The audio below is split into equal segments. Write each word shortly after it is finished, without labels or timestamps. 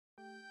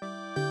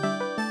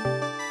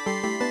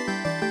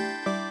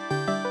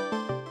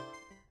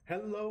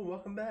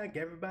back,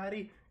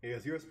 everybody.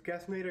 It's yours,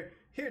 Procrastinator,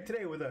 here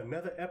today with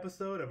another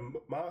episode of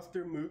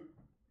Monster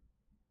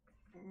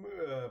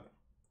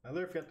I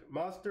literally forgot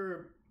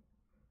Monster.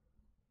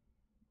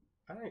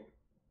 I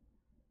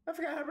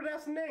forgot how to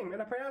pronounce the name,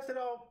 and I pronounced it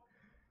all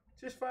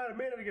just fine a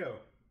minute ago.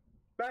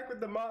 Back with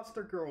the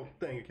Monster Girl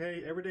thing,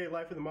 okay? Everyday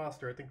Life of the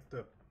Monster, I think it's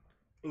the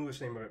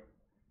English name of it.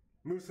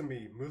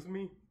 Musume.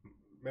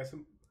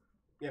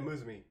 Yeah,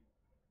 Musume.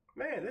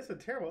 Man, this is a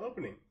terrible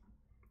opening.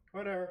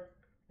 Whatever.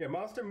 Yeah,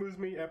 Monster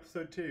Musume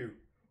episode 2.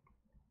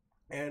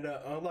 And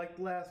unlike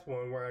the last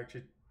one where I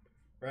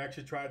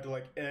actually tried to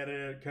like edit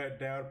it, cut it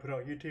down, put it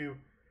on YouTube,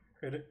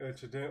 it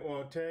just didn't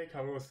want to take.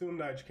 I'm gonna assume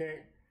that I just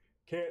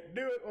can't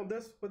do it on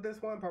this with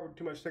this one. Probably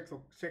too much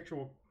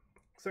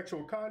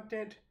sexual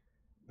content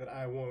that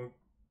I won't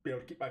be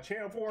able to keep my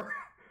channel for.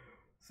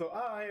 So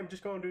I am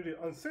just gonna do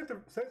the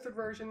uncensored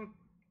version,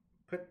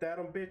 put that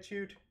on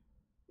BitChute,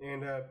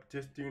 and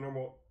just do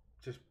normal,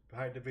 just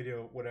hide the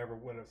video, whatever,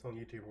 when it's on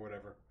YouTube or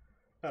whatever.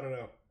 I don't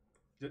know.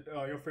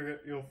 I'll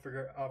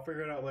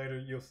figure it out later.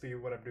 You'll see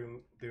what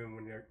I'm doing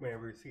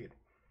whenever you see it.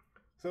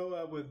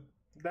 So with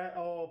that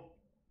all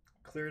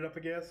cleared up, I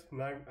guess, and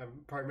I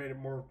probably made it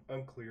more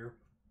unclear.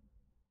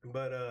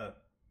 But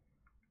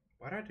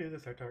why did I do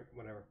this?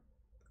 Whatever.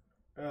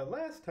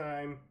 Last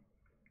time,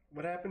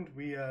 what happened?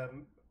 We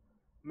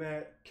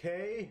met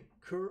K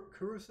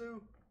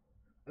Kurusu.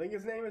 I think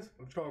his name is.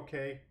 I'm just calling him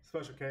K.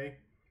 Special K.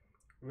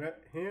 We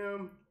met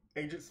him,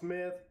 Agent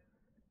Smith,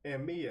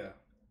 and Mia.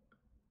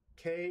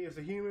 K is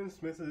a human,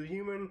 Smith is a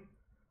human,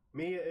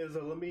 Mia is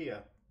a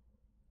Lamia.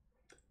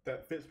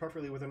 That fits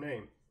perfectly with her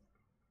name.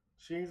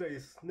 She's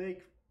a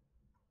snake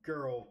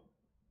girl,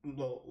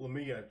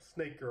 Lamia,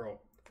 snake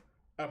girl.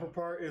 Upper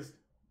part is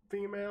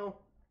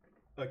female,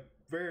 a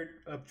very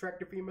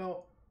attractive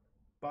female.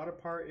 Bottom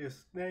part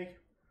is snake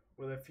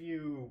with a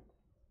few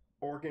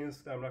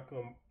organs that I'm not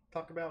going to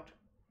talk about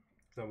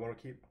because I want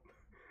to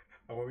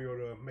be able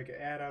to make an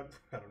ad out.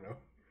 I don't know,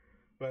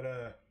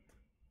 but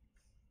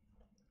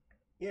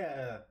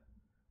yeah,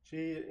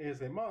 she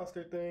is a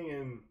monster thing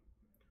and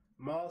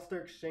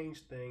monster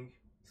exchange thing.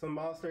 Some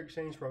monster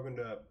exchange program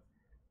to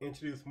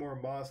introduce more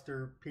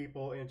monster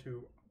people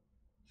into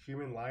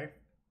human life,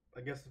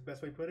 I guess is the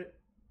best way to put it.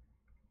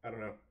 I don't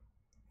know.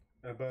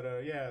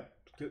 Yeah,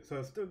 so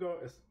it's still going.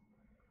 It's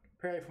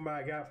apparently from what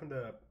I got from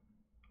the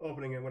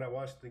opening and when I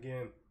watched it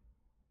again,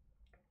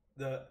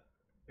 the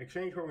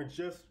exchange program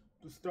just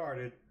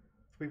started.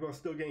 So people are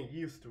still getting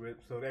used to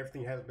it. So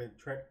everything hasn't been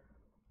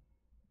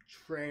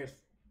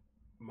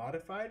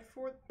modified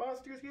for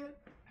monsters yet.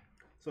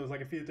 So it's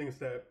like a few things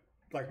that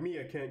like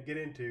Mia can't get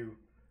into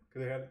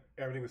because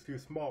everything was too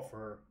small for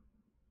her.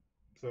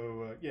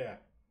 So yeah,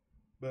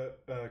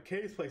 but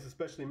Kay's place is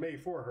especially made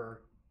for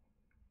her,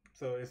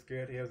 so it's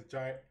good. He has a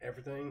giant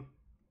everything,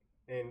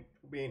 and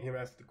me and him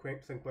asked the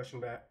same question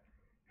about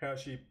how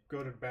she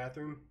go to the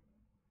bathroom,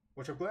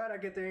 which I'm glad I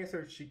get the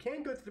answer. She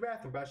can go to the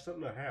bathroom, but I just don't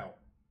know how.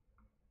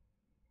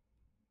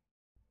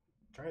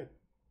 I'm trying to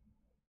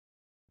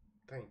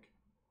think.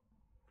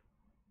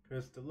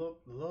 There's the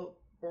little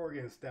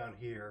organs down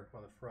here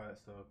on the front,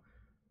 so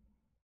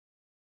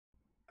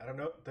I don't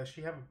know. Does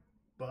she have a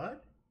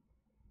butt?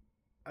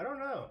 I don't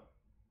know.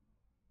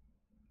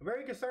 I'm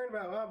very concerned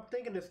about I'm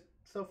thinking this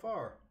so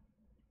far.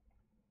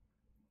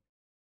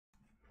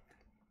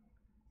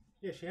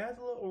 Yeah, she has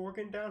a little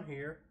organ down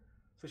here,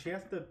 so she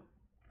has to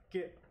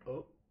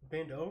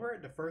bend over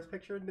it. The first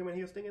picture, then when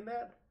he was thinking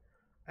that,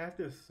 I have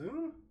to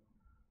assume.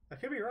 I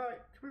could be right,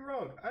 could be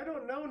wrong. I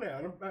don't know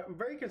now. I'm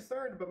very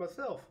concerned about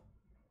myself.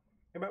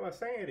 About my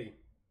sanity.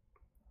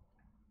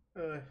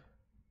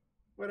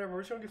 Whatever,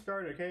 we're just gonna get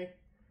started, okay?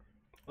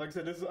 Like I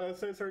said, this is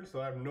uncensored, so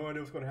I have no idea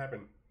what's gonna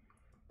happen.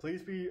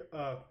 Please be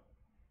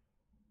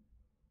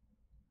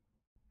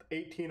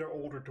 18 or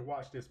older to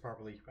watch this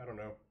properly. I don't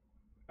know.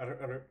 I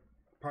don't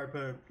probably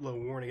put a little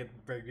warning at the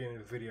very beginning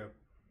of the video.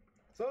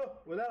 So,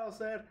 with that all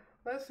said,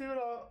 let's see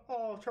what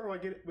all trouble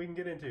we can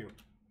get into.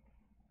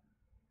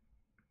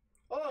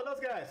 Oh, those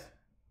guys!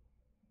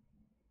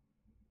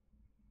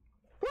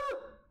 Woo!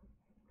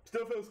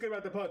 Still feels good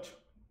about the punch.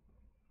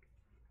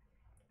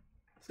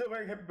 Still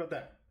very happy about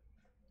that.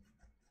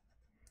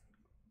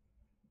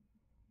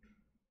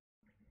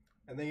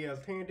 And then he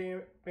has hand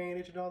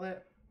bandage and all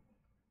that.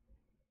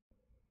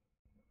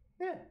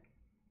 Yeah.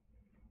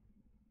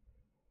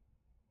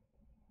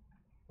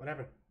 What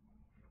happened?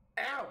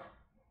 Ow!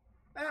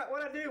 Ow!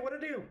 What'd I do?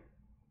 What'd I do?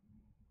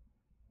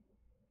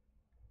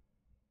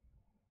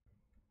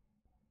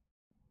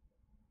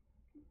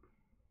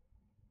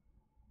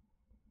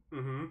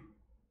 Mm-hmm.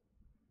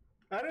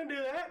 I didn't do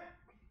that.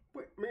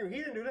 Wait, maybe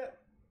he didn't do that.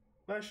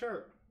 My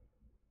shirt.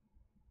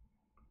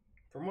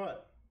 From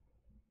what?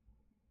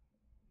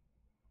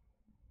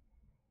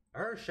 I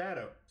heard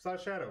shadow. Saw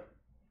shadow.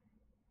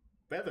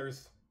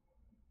 Feathers.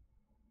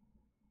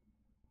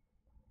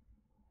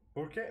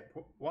 Okay.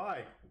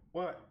 Why?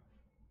 What?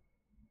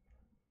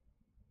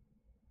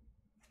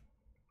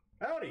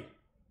 Howdy.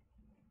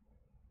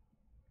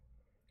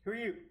 Who are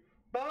you?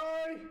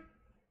 Bye.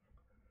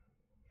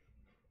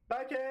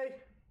 Bye, Kay.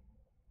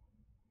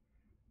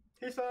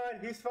 He's fine.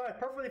 He's fine.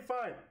 Perfectly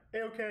fine.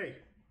 A-okay.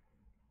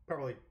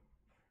 Probably.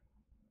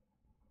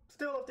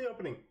 Still left the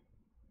opening.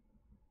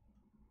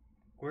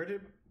 Where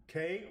did...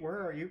 Kay,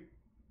 where are you?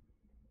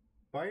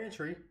 Banyan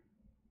tree.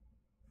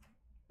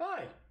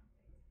 Hi.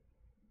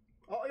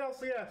 Oh, yes,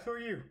 yeah, who are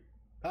you?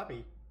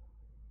 Poppy.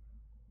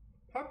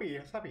 Poppy,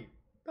 yes, Poppy.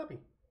 Poppy.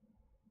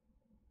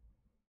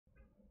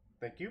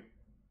 Thank you.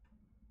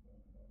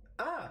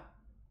 Ah!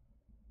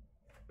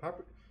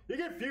 Poppy.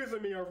 You're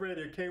confusing me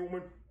already, okay,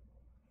 woman?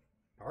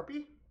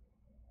 Poppy?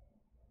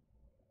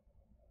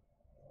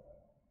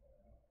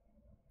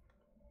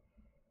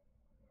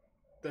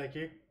 Thank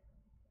you.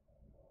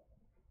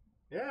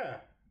 Yeah.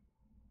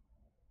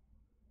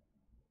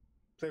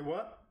 Say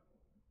what?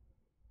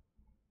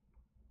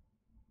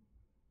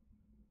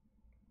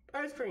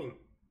 Ice cream.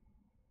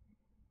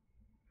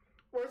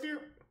 Where's your...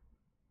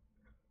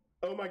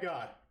 Oh my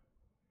god.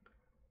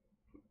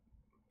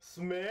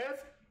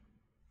 Smith?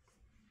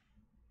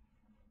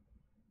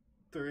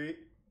 3.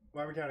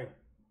 Why are we counting?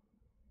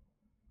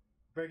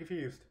 Very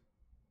confused.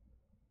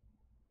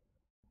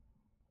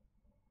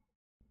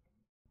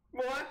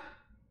 What?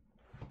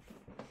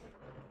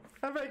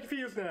 I'm very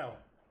confused now.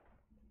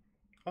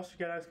 Also,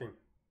 you got ice cream.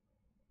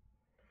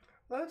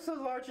 That's so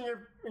large in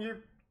your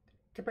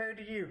compared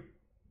to you.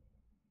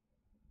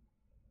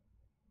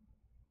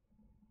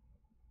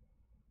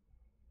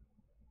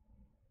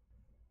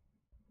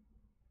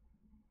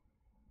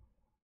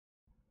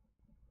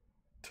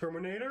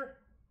 Terminator?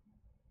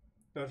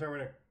 No,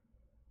 Terminator.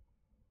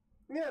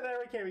 Yeah, that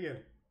really can't be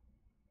good.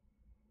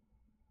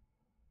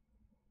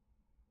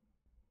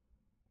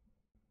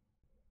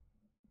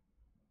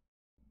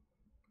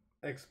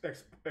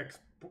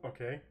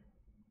 Okay.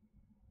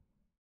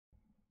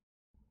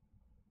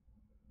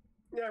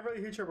 Yeah,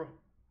 really huge turbo.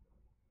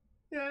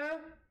 Yeah.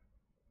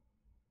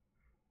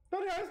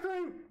 No, the ice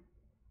cream.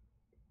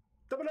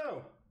 Double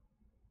no.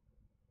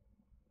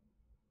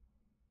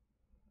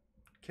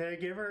 Okay,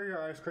 give her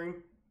your ice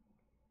cream.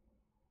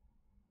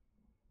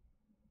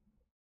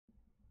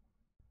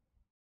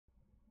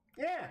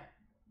 Yeah.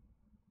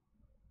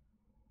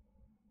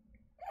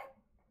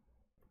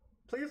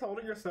 Please hold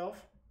it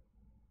yourself.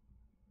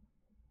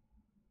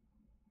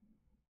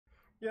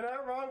 You're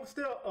not wrong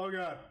still. Oh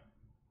god.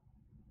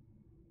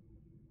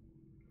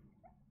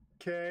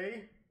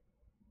 Kay.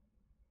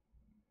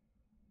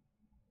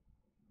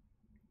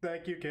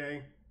 Thank you,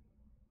 Kay.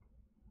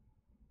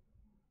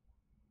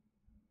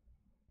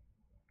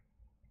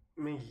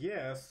 I mean,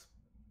 yes,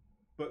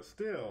 but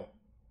still.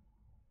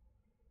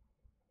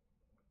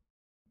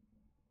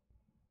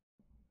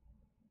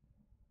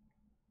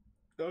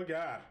 Oh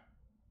god.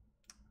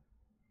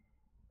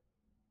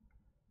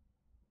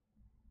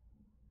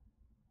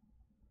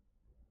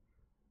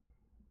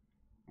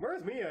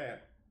 Where's Mia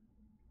at?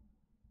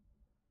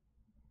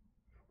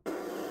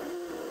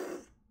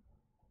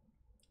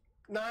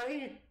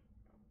 Nani?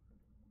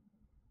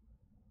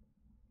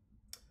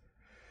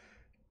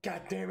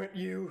 God damn it,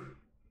 you.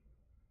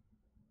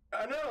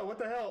 I know, what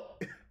the hell?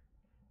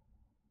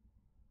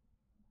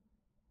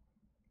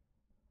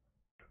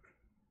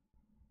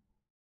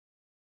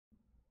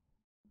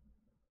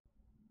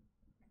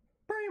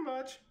 Pretty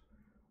much.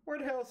 Where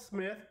the hell's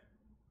Smith?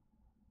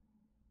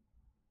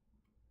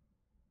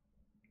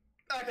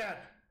 Oh god.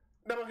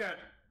 Double god.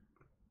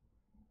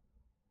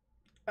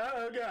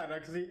 Oh god, I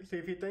can see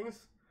a few things.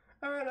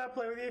 Alright, I'll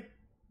play with you.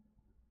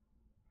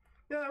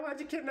 Yeah, why'd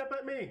you kidnap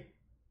at me?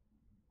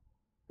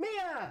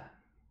 Mia!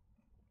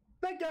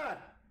 Thank god!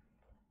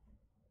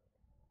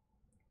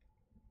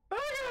 Oh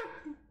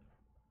god!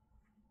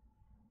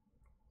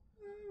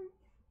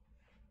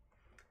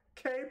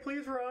 Okay,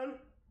 please run.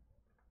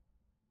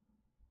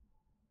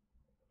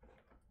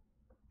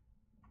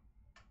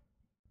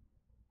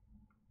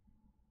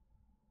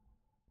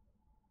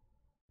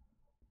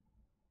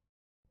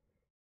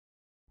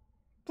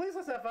 Please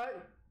let's not fight.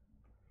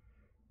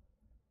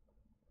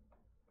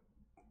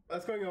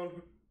 What's going on?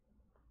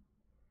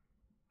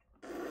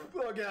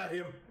 Oh god,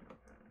 him.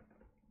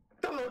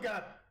 Oh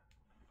god!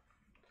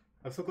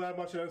 I'm so glad I'm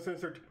watching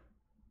uncensored.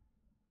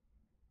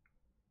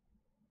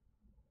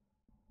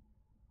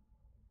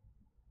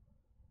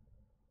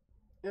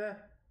 Yeah.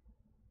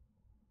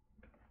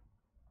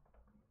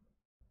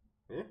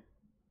 Yeah.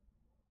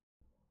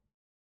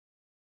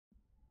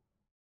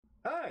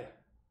 Hi!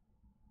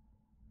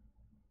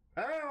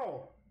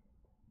 Ow!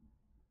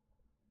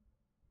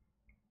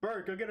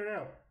 Bird, go get her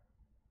now.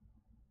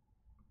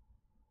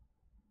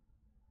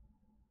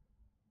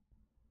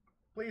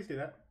 Please do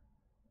that.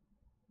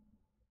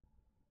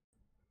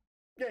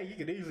 Yeah, you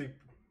could easily...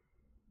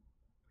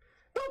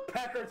 Don't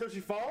pack her until she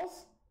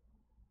falls!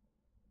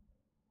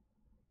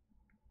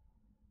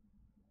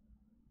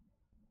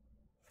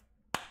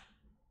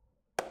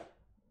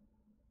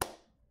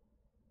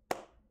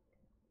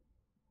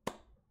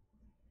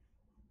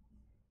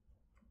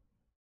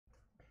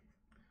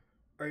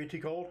 Are you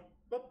too cold?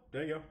 Oh,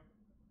 there you go.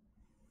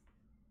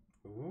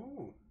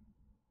 Ooh.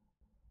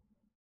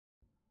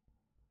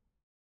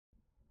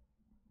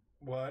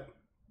 What?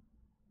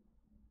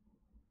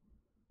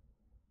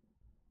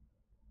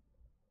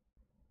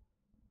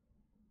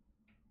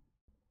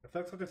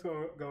 If that's what's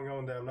going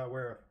on that I'm not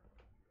aware of.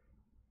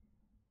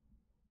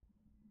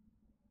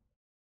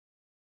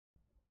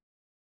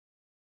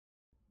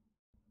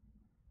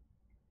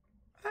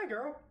 Hi,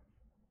 girl.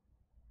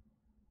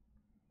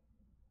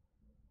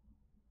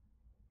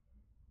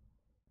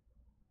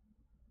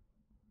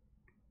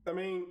 I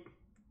mean,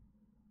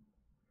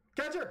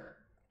 catch her!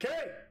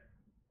 Kay!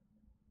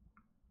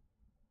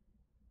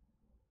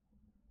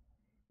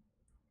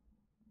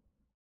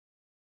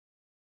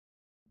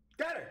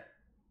 Got her!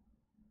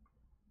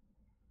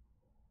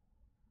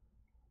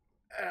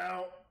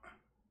 Ow.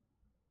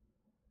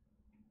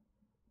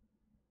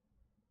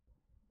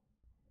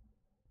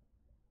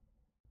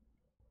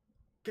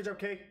 Good job,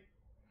 Kay.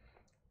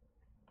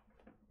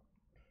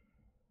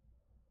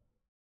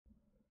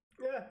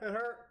 Yeah, it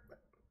hurt.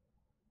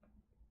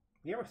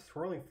 You have a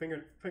swirling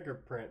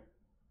fingerprint.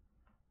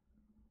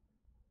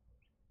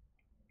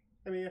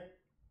 I mean,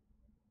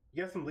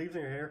 you got some leaves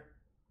in your hair.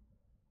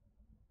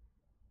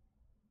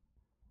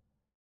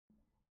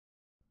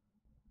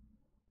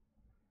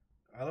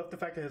 I love the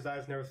fact that his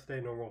eyes never stay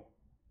normal.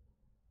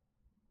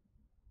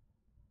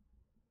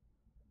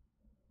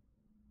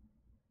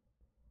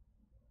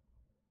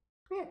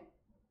 Yeah.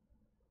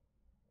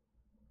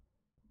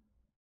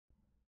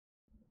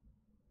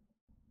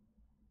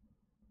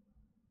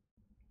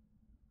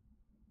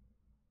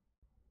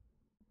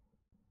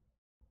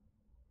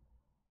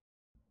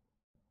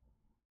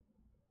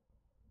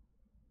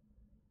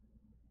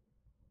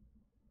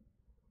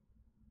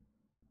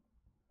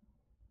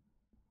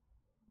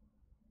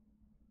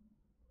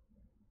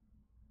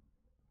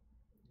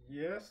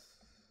 Yes.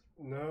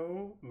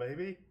 No.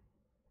 Maybe.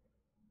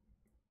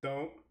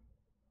 Don't.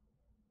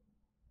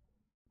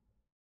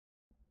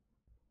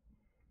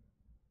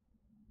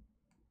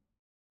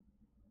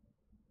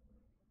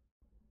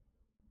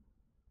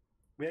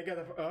 We ain't got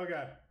the. Oh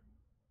god.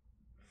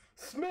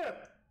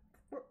 Smith.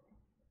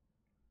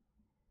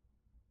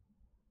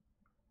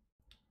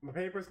 My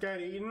papers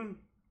got eaten.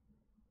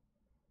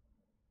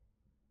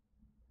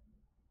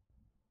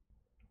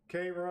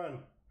 Kay, run.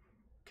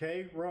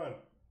 Kay, run.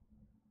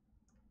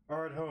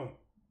 Or at home.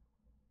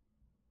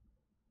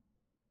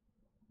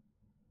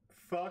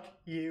 Fuck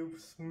you,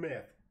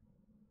 Smith.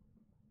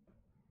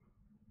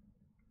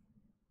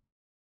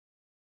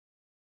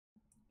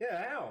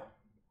 Yeah, how?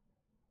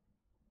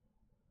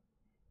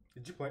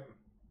 Did you play?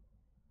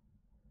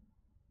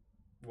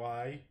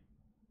 Why?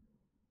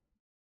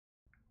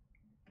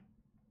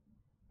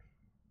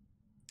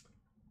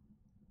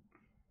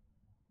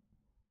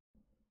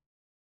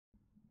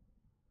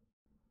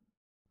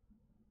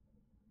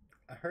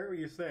 I heard what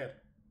you said.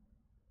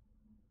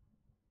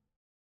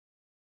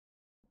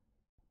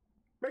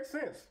 Makes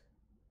sense.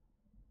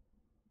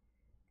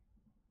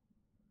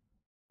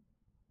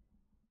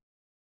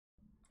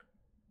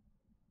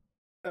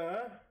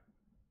 Uh,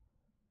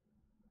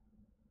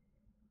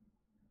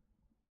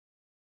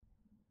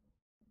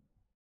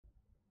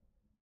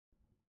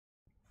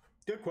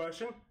 good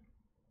question.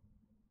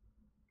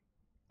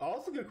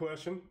 Also, good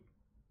question.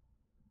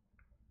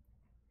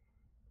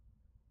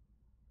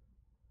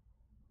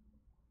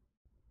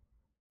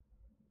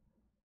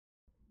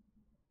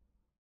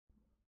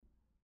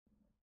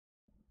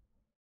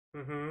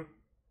 Mm-hmm.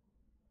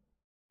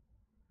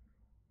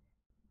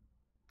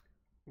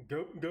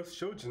 Ghost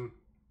Shojin.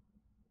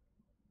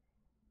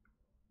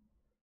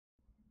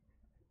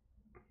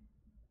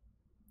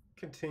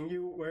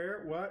 Continue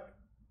where? What?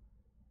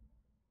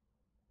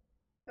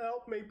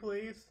 Help me,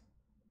 please.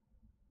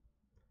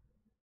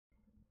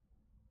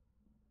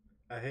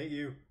 I hate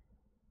you.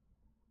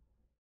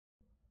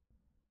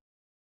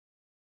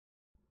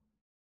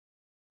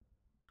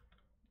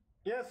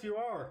 Yes, you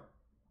are.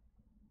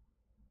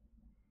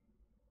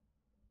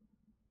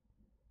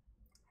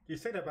 You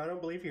say that, but I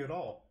don't believe you at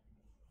all.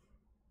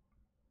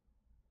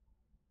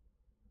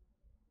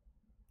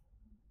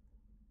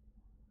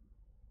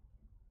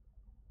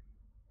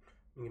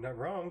 You're not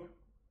wrong.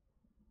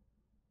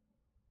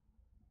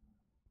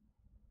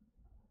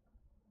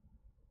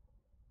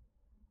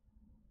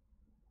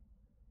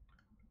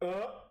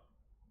 Uh.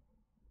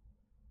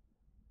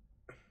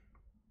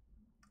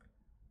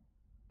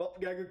 Oh,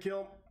 gotta go kill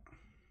him.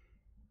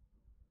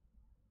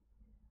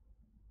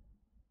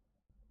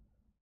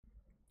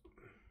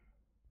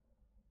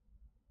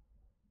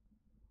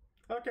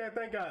 Okay,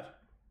 thank God.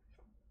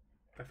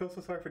 I feel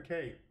so sorry for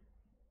Kay.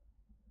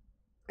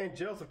 And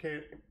Jill's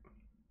okay.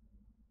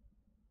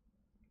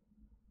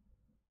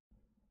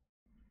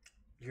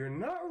 You're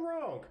not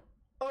wrong.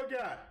 Oh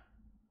God.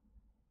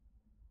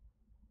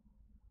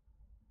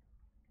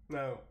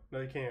 No,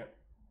 no, you can't.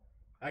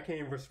 I can't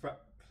even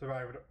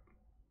survive it.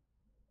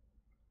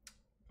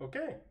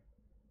 Okay.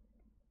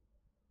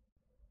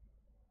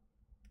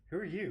 Who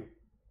are you?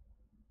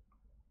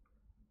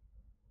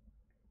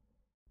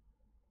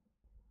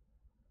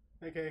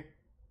 Okay.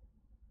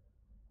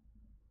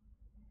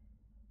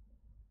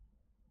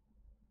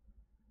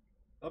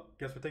 Oh,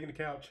 guess we're taking the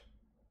couch.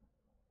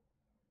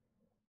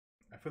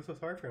 I feel so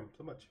sorry for him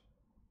so much.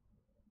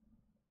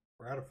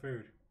 We're out of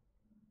food.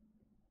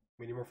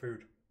 We need more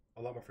food.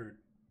 A lot more food.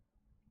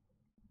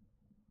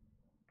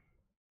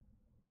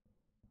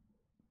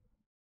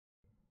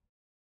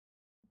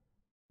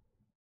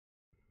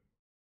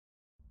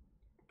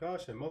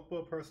 Caution,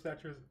 multiple purse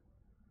snatchers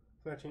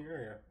snatching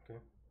area. Okay.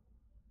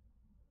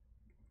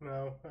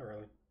 No, not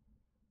really.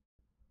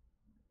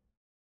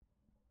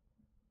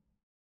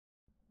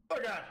 Oh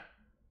god!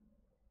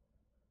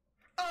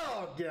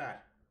 Oh god!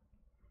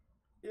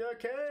 You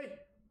okay?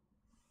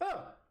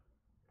 Oh!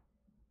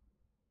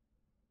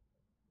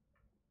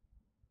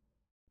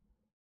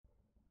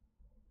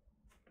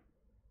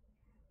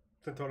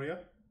 Centauria?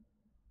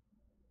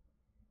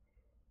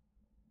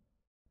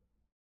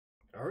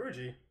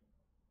 Aruji?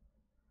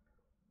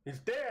 He's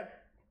dead!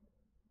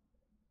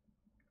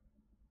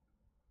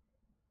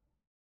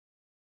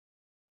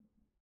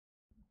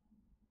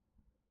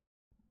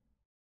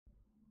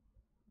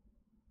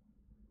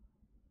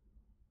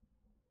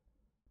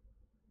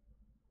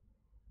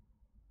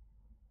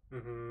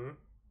 Mm-hmm.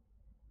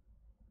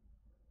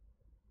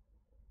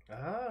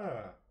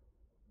 Ah.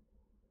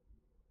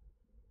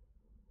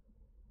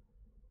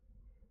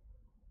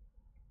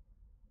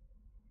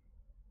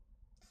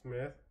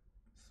 Smith.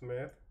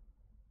 Smith.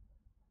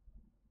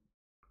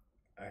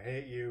 I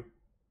hate you.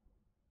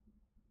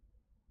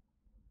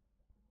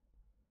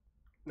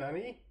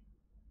 Nani?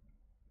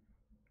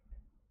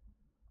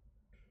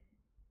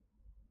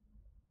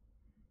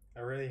 I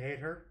really hate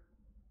her.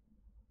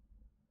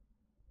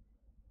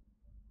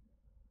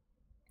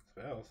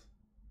 Spells.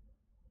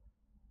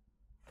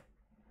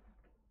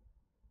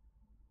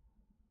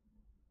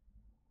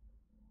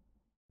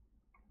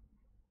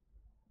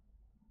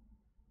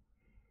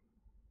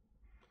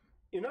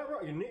 You're not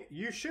wrong.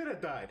 You should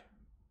have died.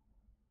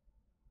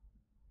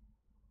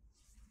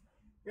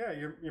 Yeah,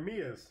 your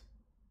Mia's.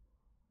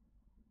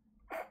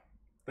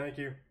 Thank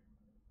you.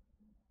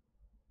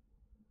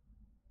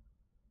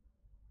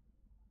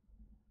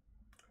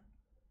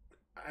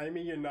 I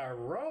mean, you're not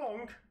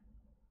wrong.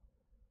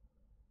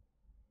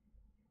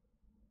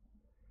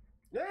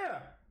 Yeah.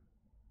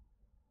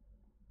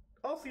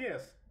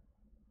 LCS.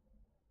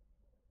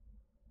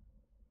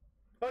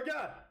 Oh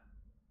god.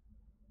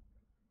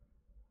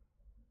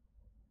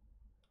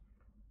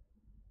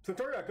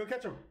 Centauria, go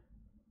catch him.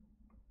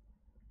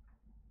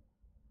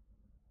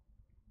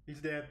 He's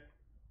dead.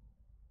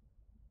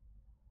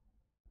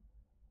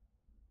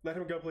 Let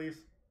him go, please.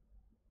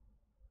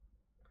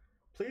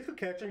 Please go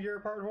catch him. You're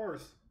a part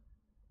horse.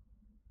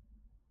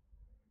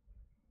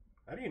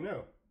 How do you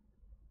know?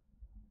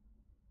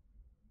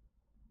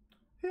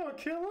 He'll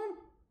kill him?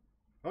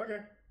 Okay.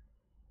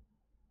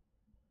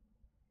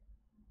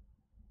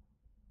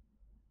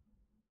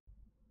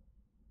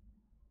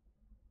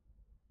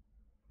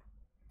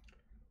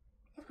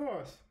 Of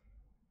course.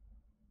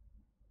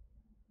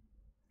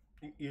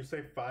 You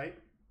say fight?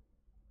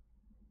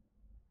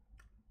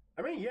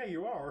 I mean, yeah,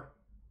 you are.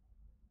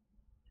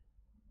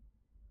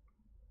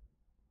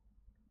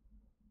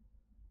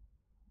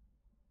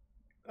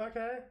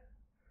 Okay.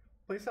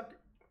 Please stop.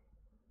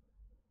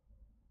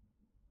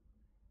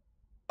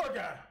 Oh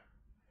god!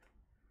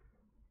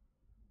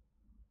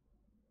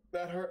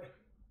 That hurt.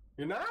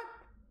 You're not?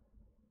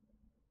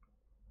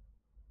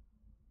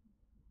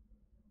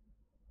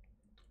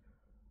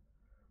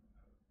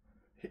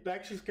 That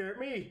actually scared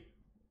me.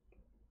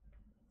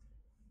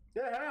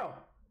 Yeah, how?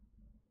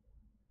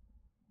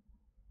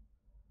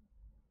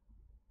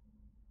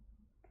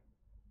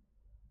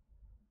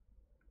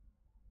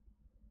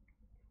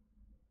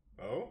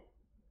 Oh?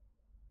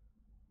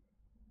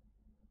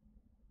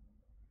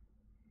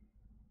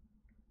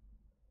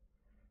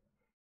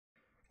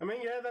 I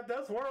mean, yeah, that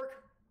does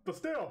work, but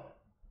still.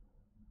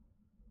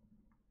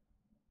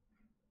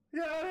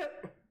 Got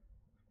it!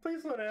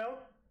 Please slow down.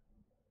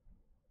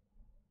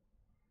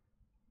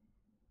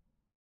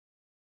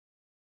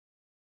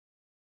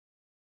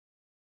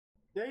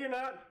 Yeah, you're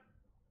not.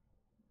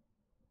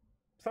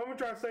 Someone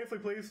drive safely,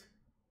 please.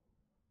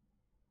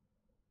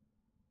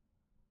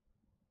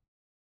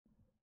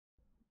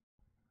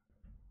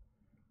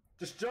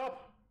 Just jump.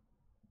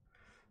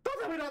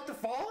 Don't tell me not to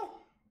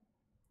fall.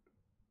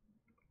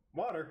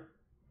 Water.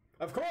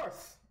 Of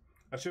course.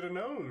 I should have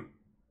known.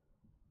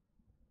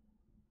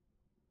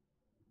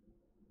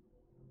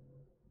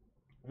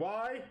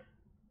 Why?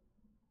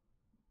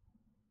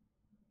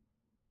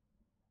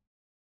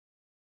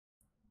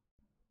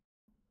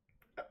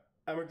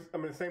 I'm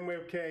in the same way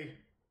of K.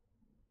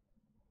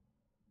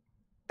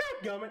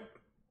 Dadgummit.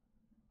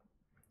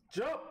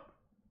 Jump.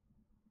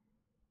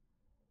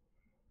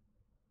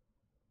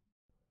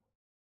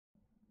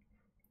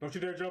 Don't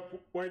you dare jump.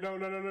 Wait, no,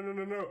 no, no, no, no,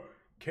 no, no.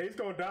 K's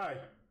gonna die.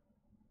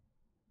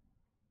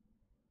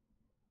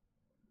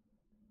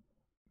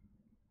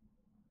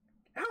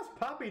 How's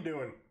Poppy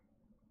doing?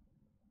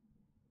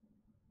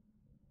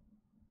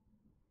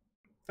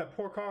 That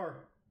poor car.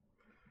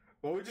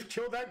 Well, we just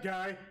killed that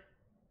guy.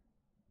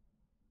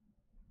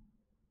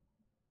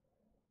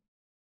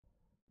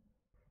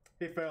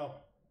 He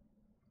fell.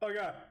 Oh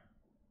god.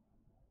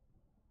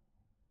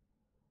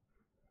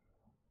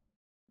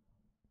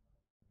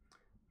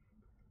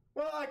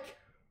 Well,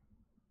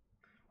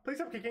 please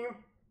stop kicking him.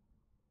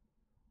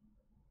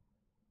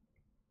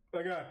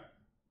 Oh god.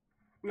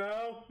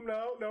 No,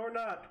 no, no, we're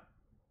not.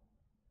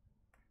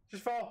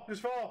 Just fall.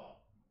 Just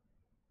fall.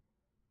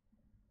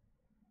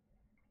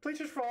 Please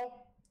just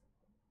fall.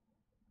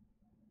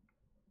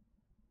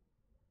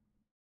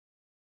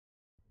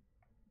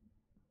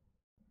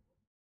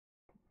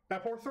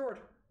 That poor sword.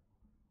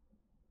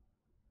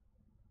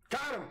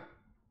 Got him!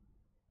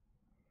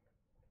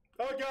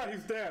 Oh god,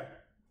 he's dead.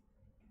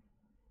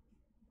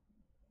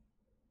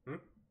 Hmm?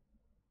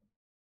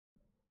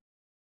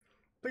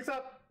 Please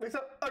up! Please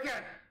up!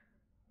 Again!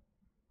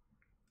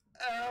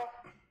 Ow!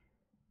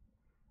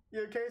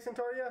 You okay,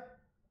 Centauria?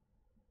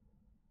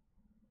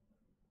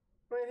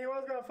 I mean, he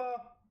was gonna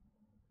fall.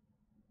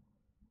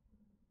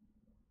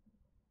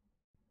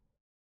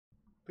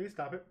 Please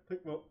stop it. Please,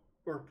 well,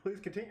 or please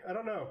continue. I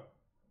don't know.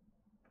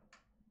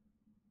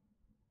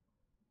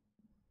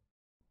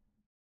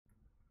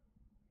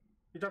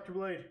 You dropped your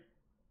blade.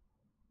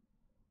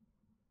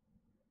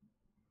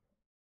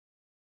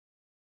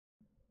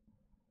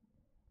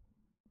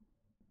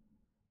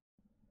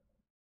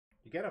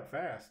 You get up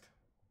fast.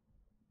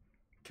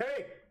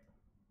 Okay.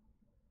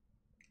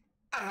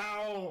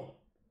 Ow!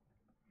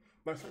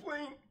 My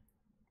spleen.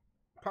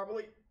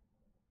 Probably.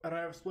 I don't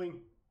have a spleen.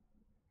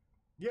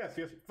 Yes,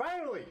 yes.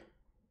 Finally!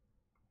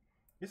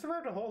 You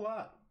survived a whole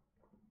lot.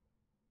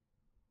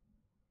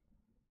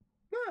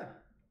 Yeah.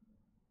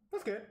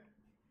 That's good.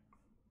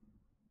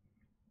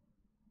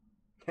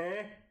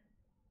 Okay.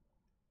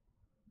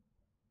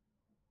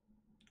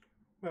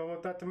 Well,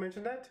 want that to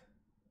mention that?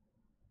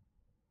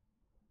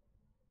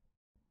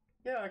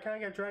 Yeah, I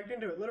kind of got dragged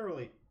into it,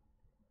 literally.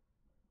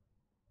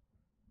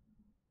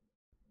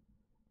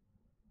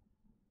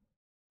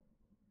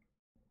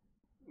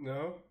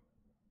 No.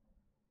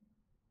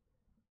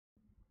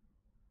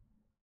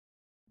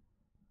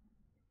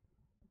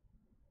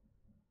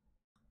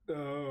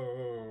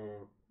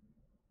 Oh.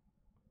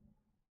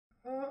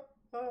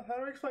 How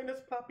do I explain this,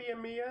 Poppy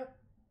and Mia?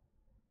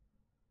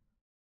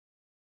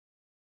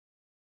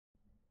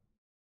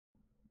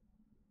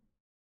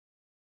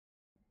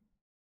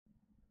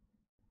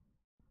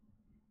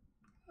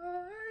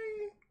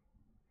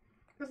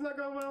 It's not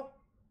going well.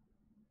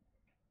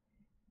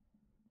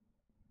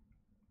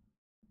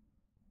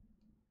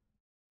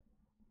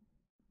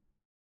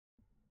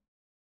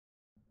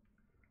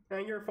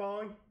 And you're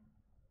falling.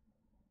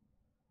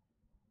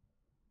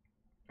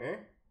 Eh?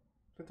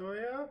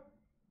 Victoria?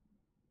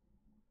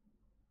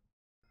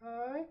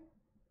 Hi?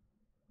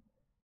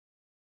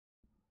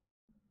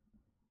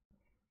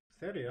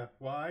 Stadia.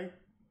 Why?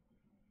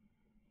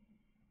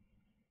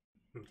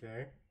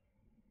 Okay.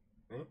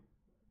 Eh?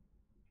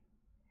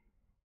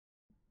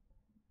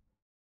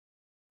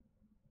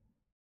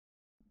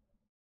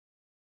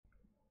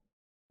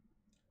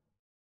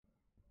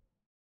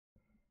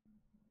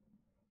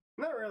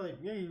 Not really.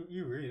 Yeah,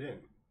 you really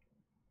didn't.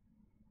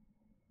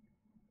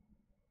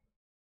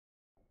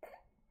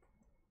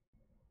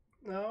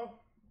 No.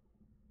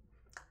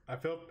 I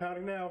feel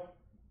pounding now.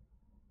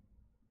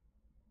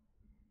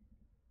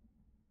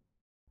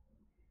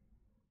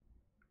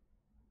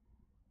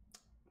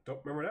 Don't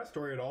remember that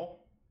story at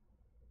all.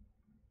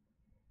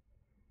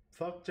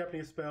 Fuck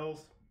Japanese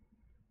spells.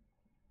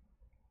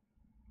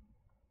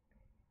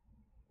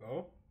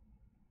 Oh.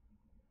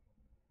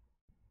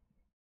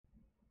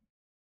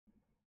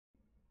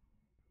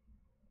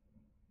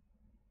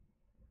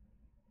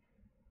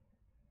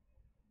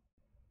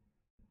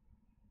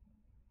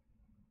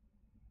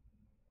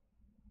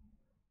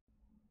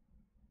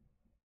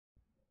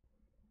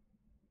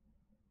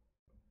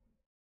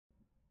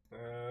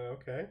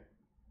 Okay.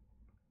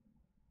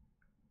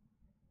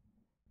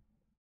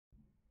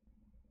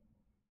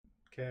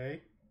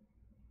 Okay.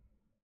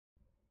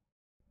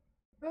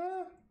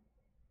 Uh,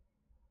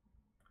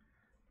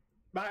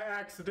 by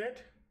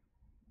accident.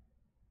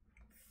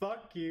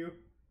 Fuck you.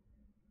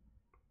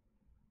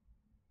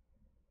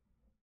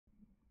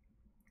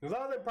 There's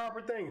all the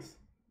proper things.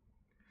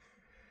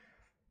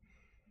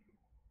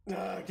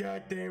 Ah,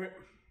 god damn it.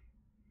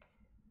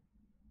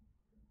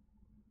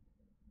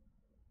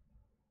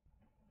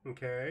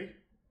 Okay.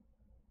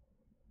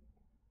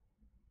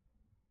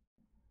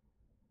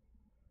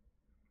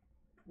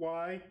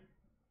 Why?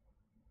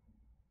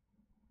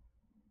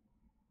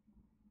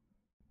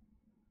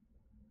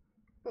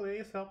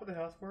 Please help with the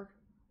housework.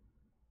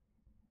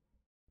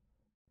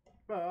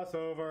 Oh, it's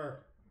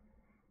over.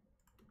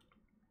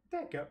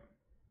 Thank you.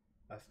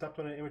 I stopped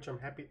on an image. I'm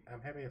happy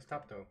I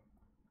stopped though.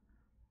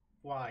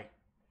 Why?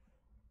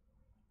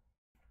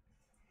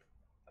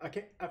 I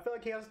feel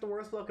like he has the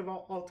worst luck of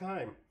all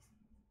time.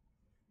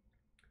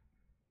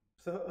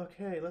 So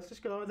okay, let's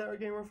just go over that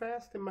again real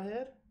fast in my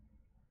head.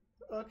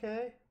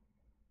 Okay.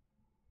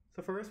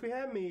 So first we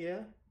have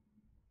Mia.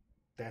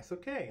 That's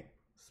okay.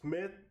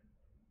 Smith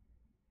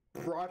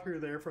brought her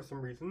there for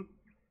some reason.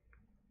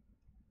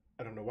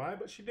 I don't know why,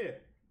 but she did.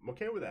 I'm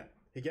okay with that.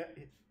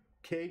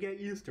 Get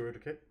used to it,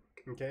 okay?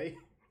 Okay?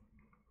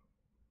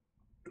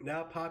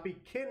 Now Poppy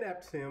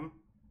kidnaps him.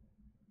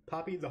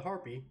 Poppy the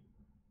harpy.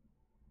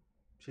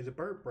 She's a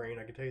bird brain,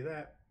 I can tell you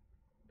that.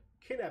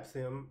 Kidnaps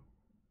him.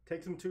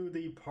 Takes him to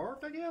the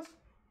park, I guess?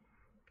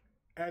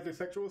 As a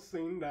sexual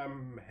scene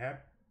I'm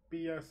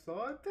happy I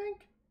saw, I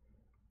think?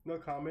 No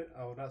comment.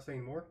 I will not say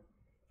more.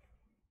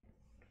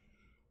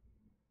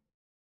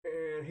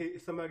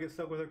 and somebody gets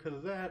stuck with her because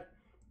of that.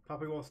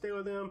 Poppy won't stay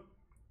with him.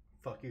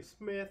 Fuck you,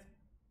 Smith.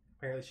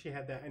 Apparently, she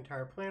had that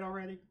entire plan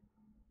already.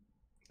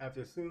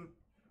 After soon,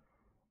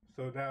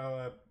 so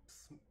now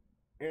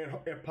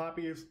and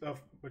Poppy is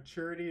of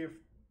maturity of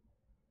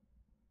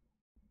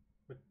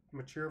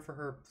mature for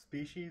her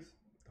species,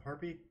 the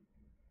harpy.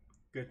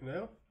 Good to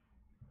know.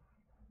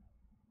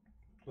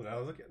 So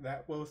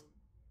that was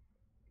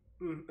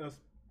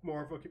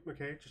more of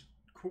okay, just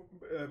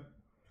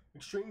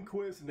extreme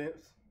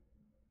coincidence.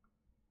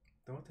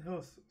 Then what the hell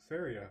is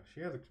Saria? She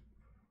has a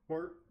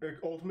more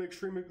ultimate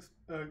extreme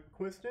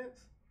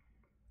coincidence.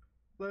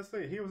 Let's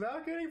see. He was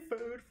out getting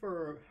food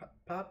for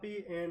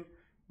Poppy and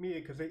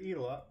Mia because they eat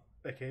a lot.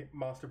 Okay,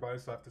 monster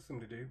bodies, so I have to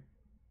assume to do.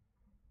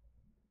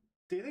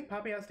 Do you think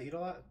Poppy has to eat a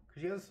lot?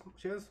 Because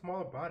she has a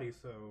smaller body,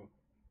 so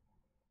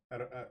I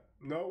don't.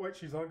 No, wait,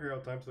 she's hungry all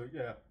the time, so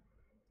yeah.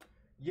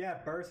 Yeah,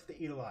 birds have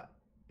to eat a lot.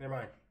 Never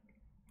mind.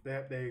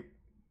 They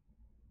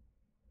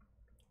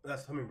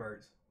that's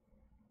hummingbirds.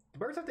 Do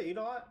birds have to eat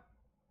a lot?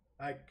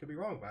 I could be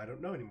wrong, but I don't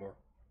know anymore.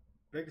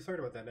 Very concerned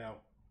about that now.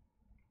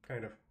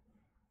 Kind of.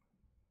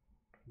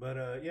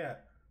 But yeah.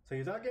 So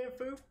he's out getting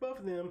food for both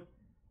of them.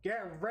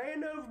 Got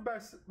ran over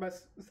by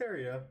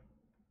Saria.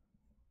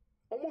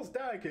 Almost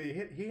died because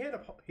he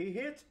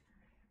hit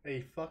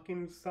a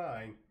fucking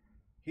sign.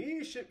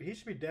 He should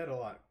be dead a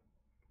lot.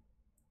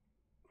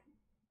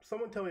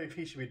 Someone tell me if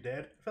he should be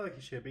dead. I feel like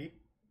he should be.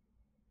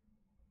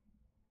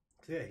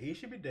 So yeah, he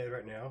should be dead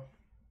right now.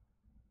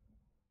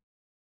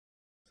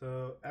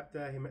 So after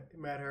that, he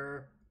met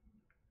her.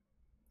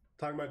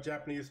 Talking about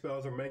Japanese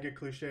spells or manga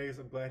cliches.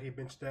 I'm glad he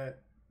mentioned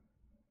that.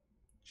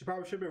 She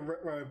probably should have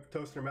been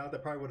toasting her mouth.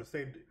 That probably would have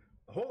saved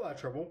a whole lot of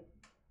trouble.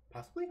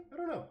 Possibly? I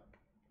don't know.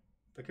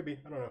 That could be.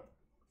 I don't know.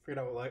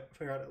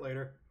 Figure out it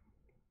later.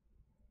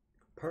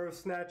 Purse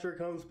snatcher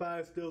comes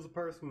by, steals a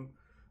purse from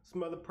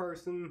some other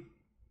person.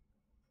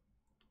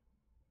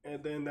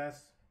 And then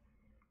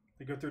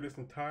they go through this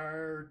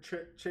entire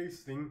chase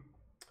thing.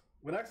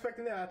 When not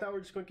expecting that, I thought we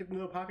were just going to get to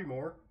know Poppy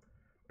more.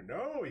 But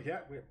no,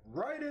 went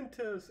right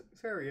into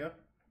Saria.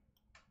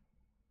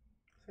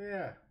 So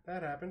yeah,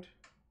 that happened.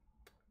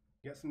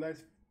 Got some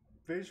nice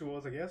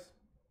visuals, I guess.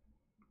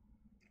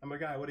 I'm a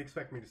guy, what do you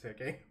expect me to say,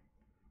 okay?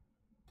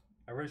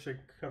 I really should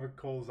cover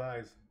Cole's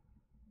eyes.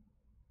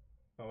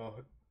 Oh well,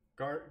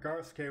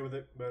 Garth's okay with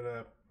it,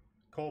 but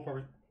Cole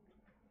probably...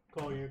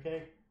 Cole, you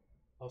okay?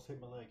 I was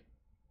hitting my leg.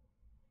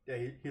 Yeah,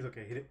 he's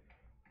okay.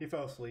 He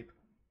fell asleep.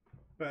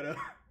 But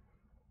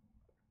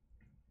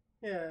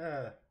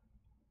yeah,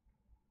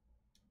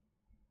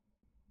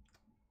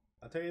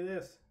 I'll tell you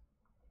this.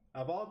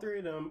 Of all three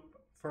of them,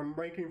 from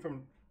ranking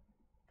from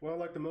well,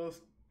 like the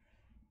most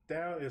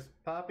down is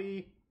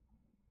Poppy,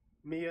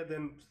 Mia,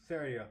 then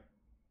Saria.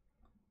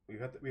 We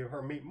have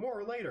her meet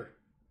more later.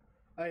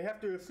 I have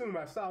to assume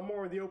I saw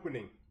more in the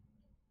opening.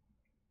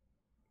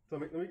 So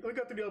let me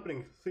go through the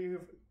opening. See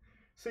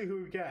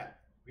who we got.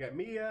 We got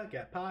Mia,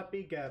 got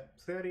Poppy, got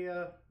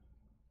Saria.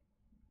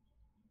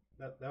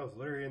 That was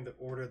literally in the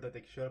order that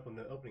they showed up in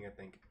the opening, I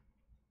think.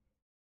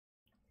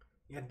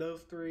 You had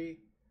those three.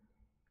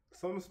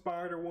 Some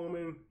spider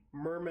woman,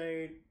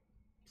 mermaid,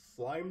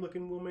 slime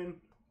looking woman.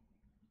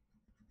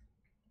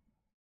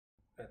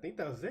 I think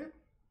that was it.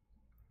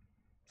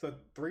 So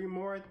 3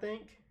 more, I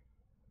think.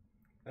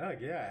 Oh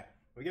yeah,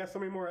 we got so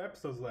many more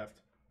episodes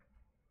left.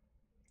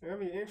 They're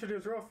gonna be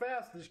introduced real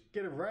fast. Just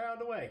get it right out of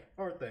the way,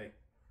 aren't they?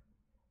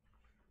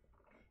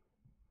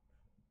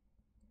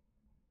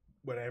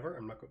 Whatever.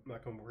 I'm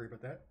not gonna worry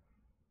about that.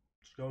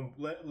 Just gonna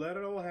let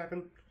it all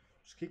happen.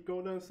 Just keep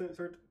going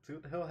uncensored. See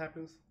what the hell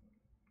happens.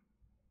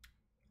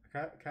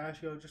 I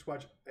should just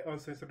watch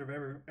uncensored of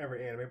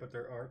every anime, but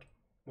there aren't.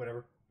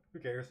 Whatever. Who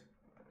cares?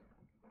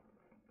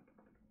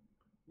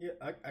 Yeah,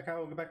 I kind of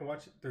want to go back and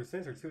watch their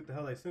censored. See what the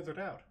hell they censored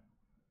out.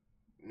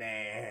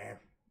 Nah,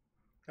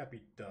 that'd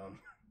be dumb.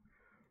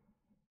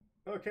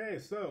 Okay,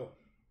 so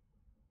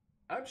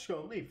I'm just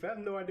gonna leave. I have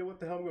no idea what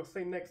the hell I'm gonna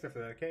say next after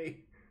that.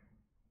 Okay,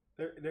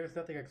 there's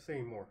nothing I can say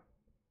anymore.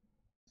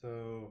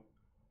 So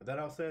with that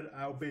all said,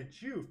 I'll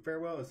bid you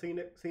farewell and see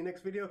you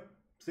next video.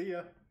 See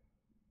ya.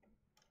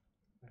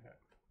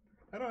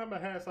 I don't have my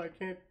hat, so I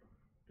can't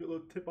do a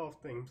little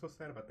tip-off thing. I'm so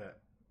sad about that.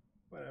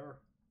 Whatever.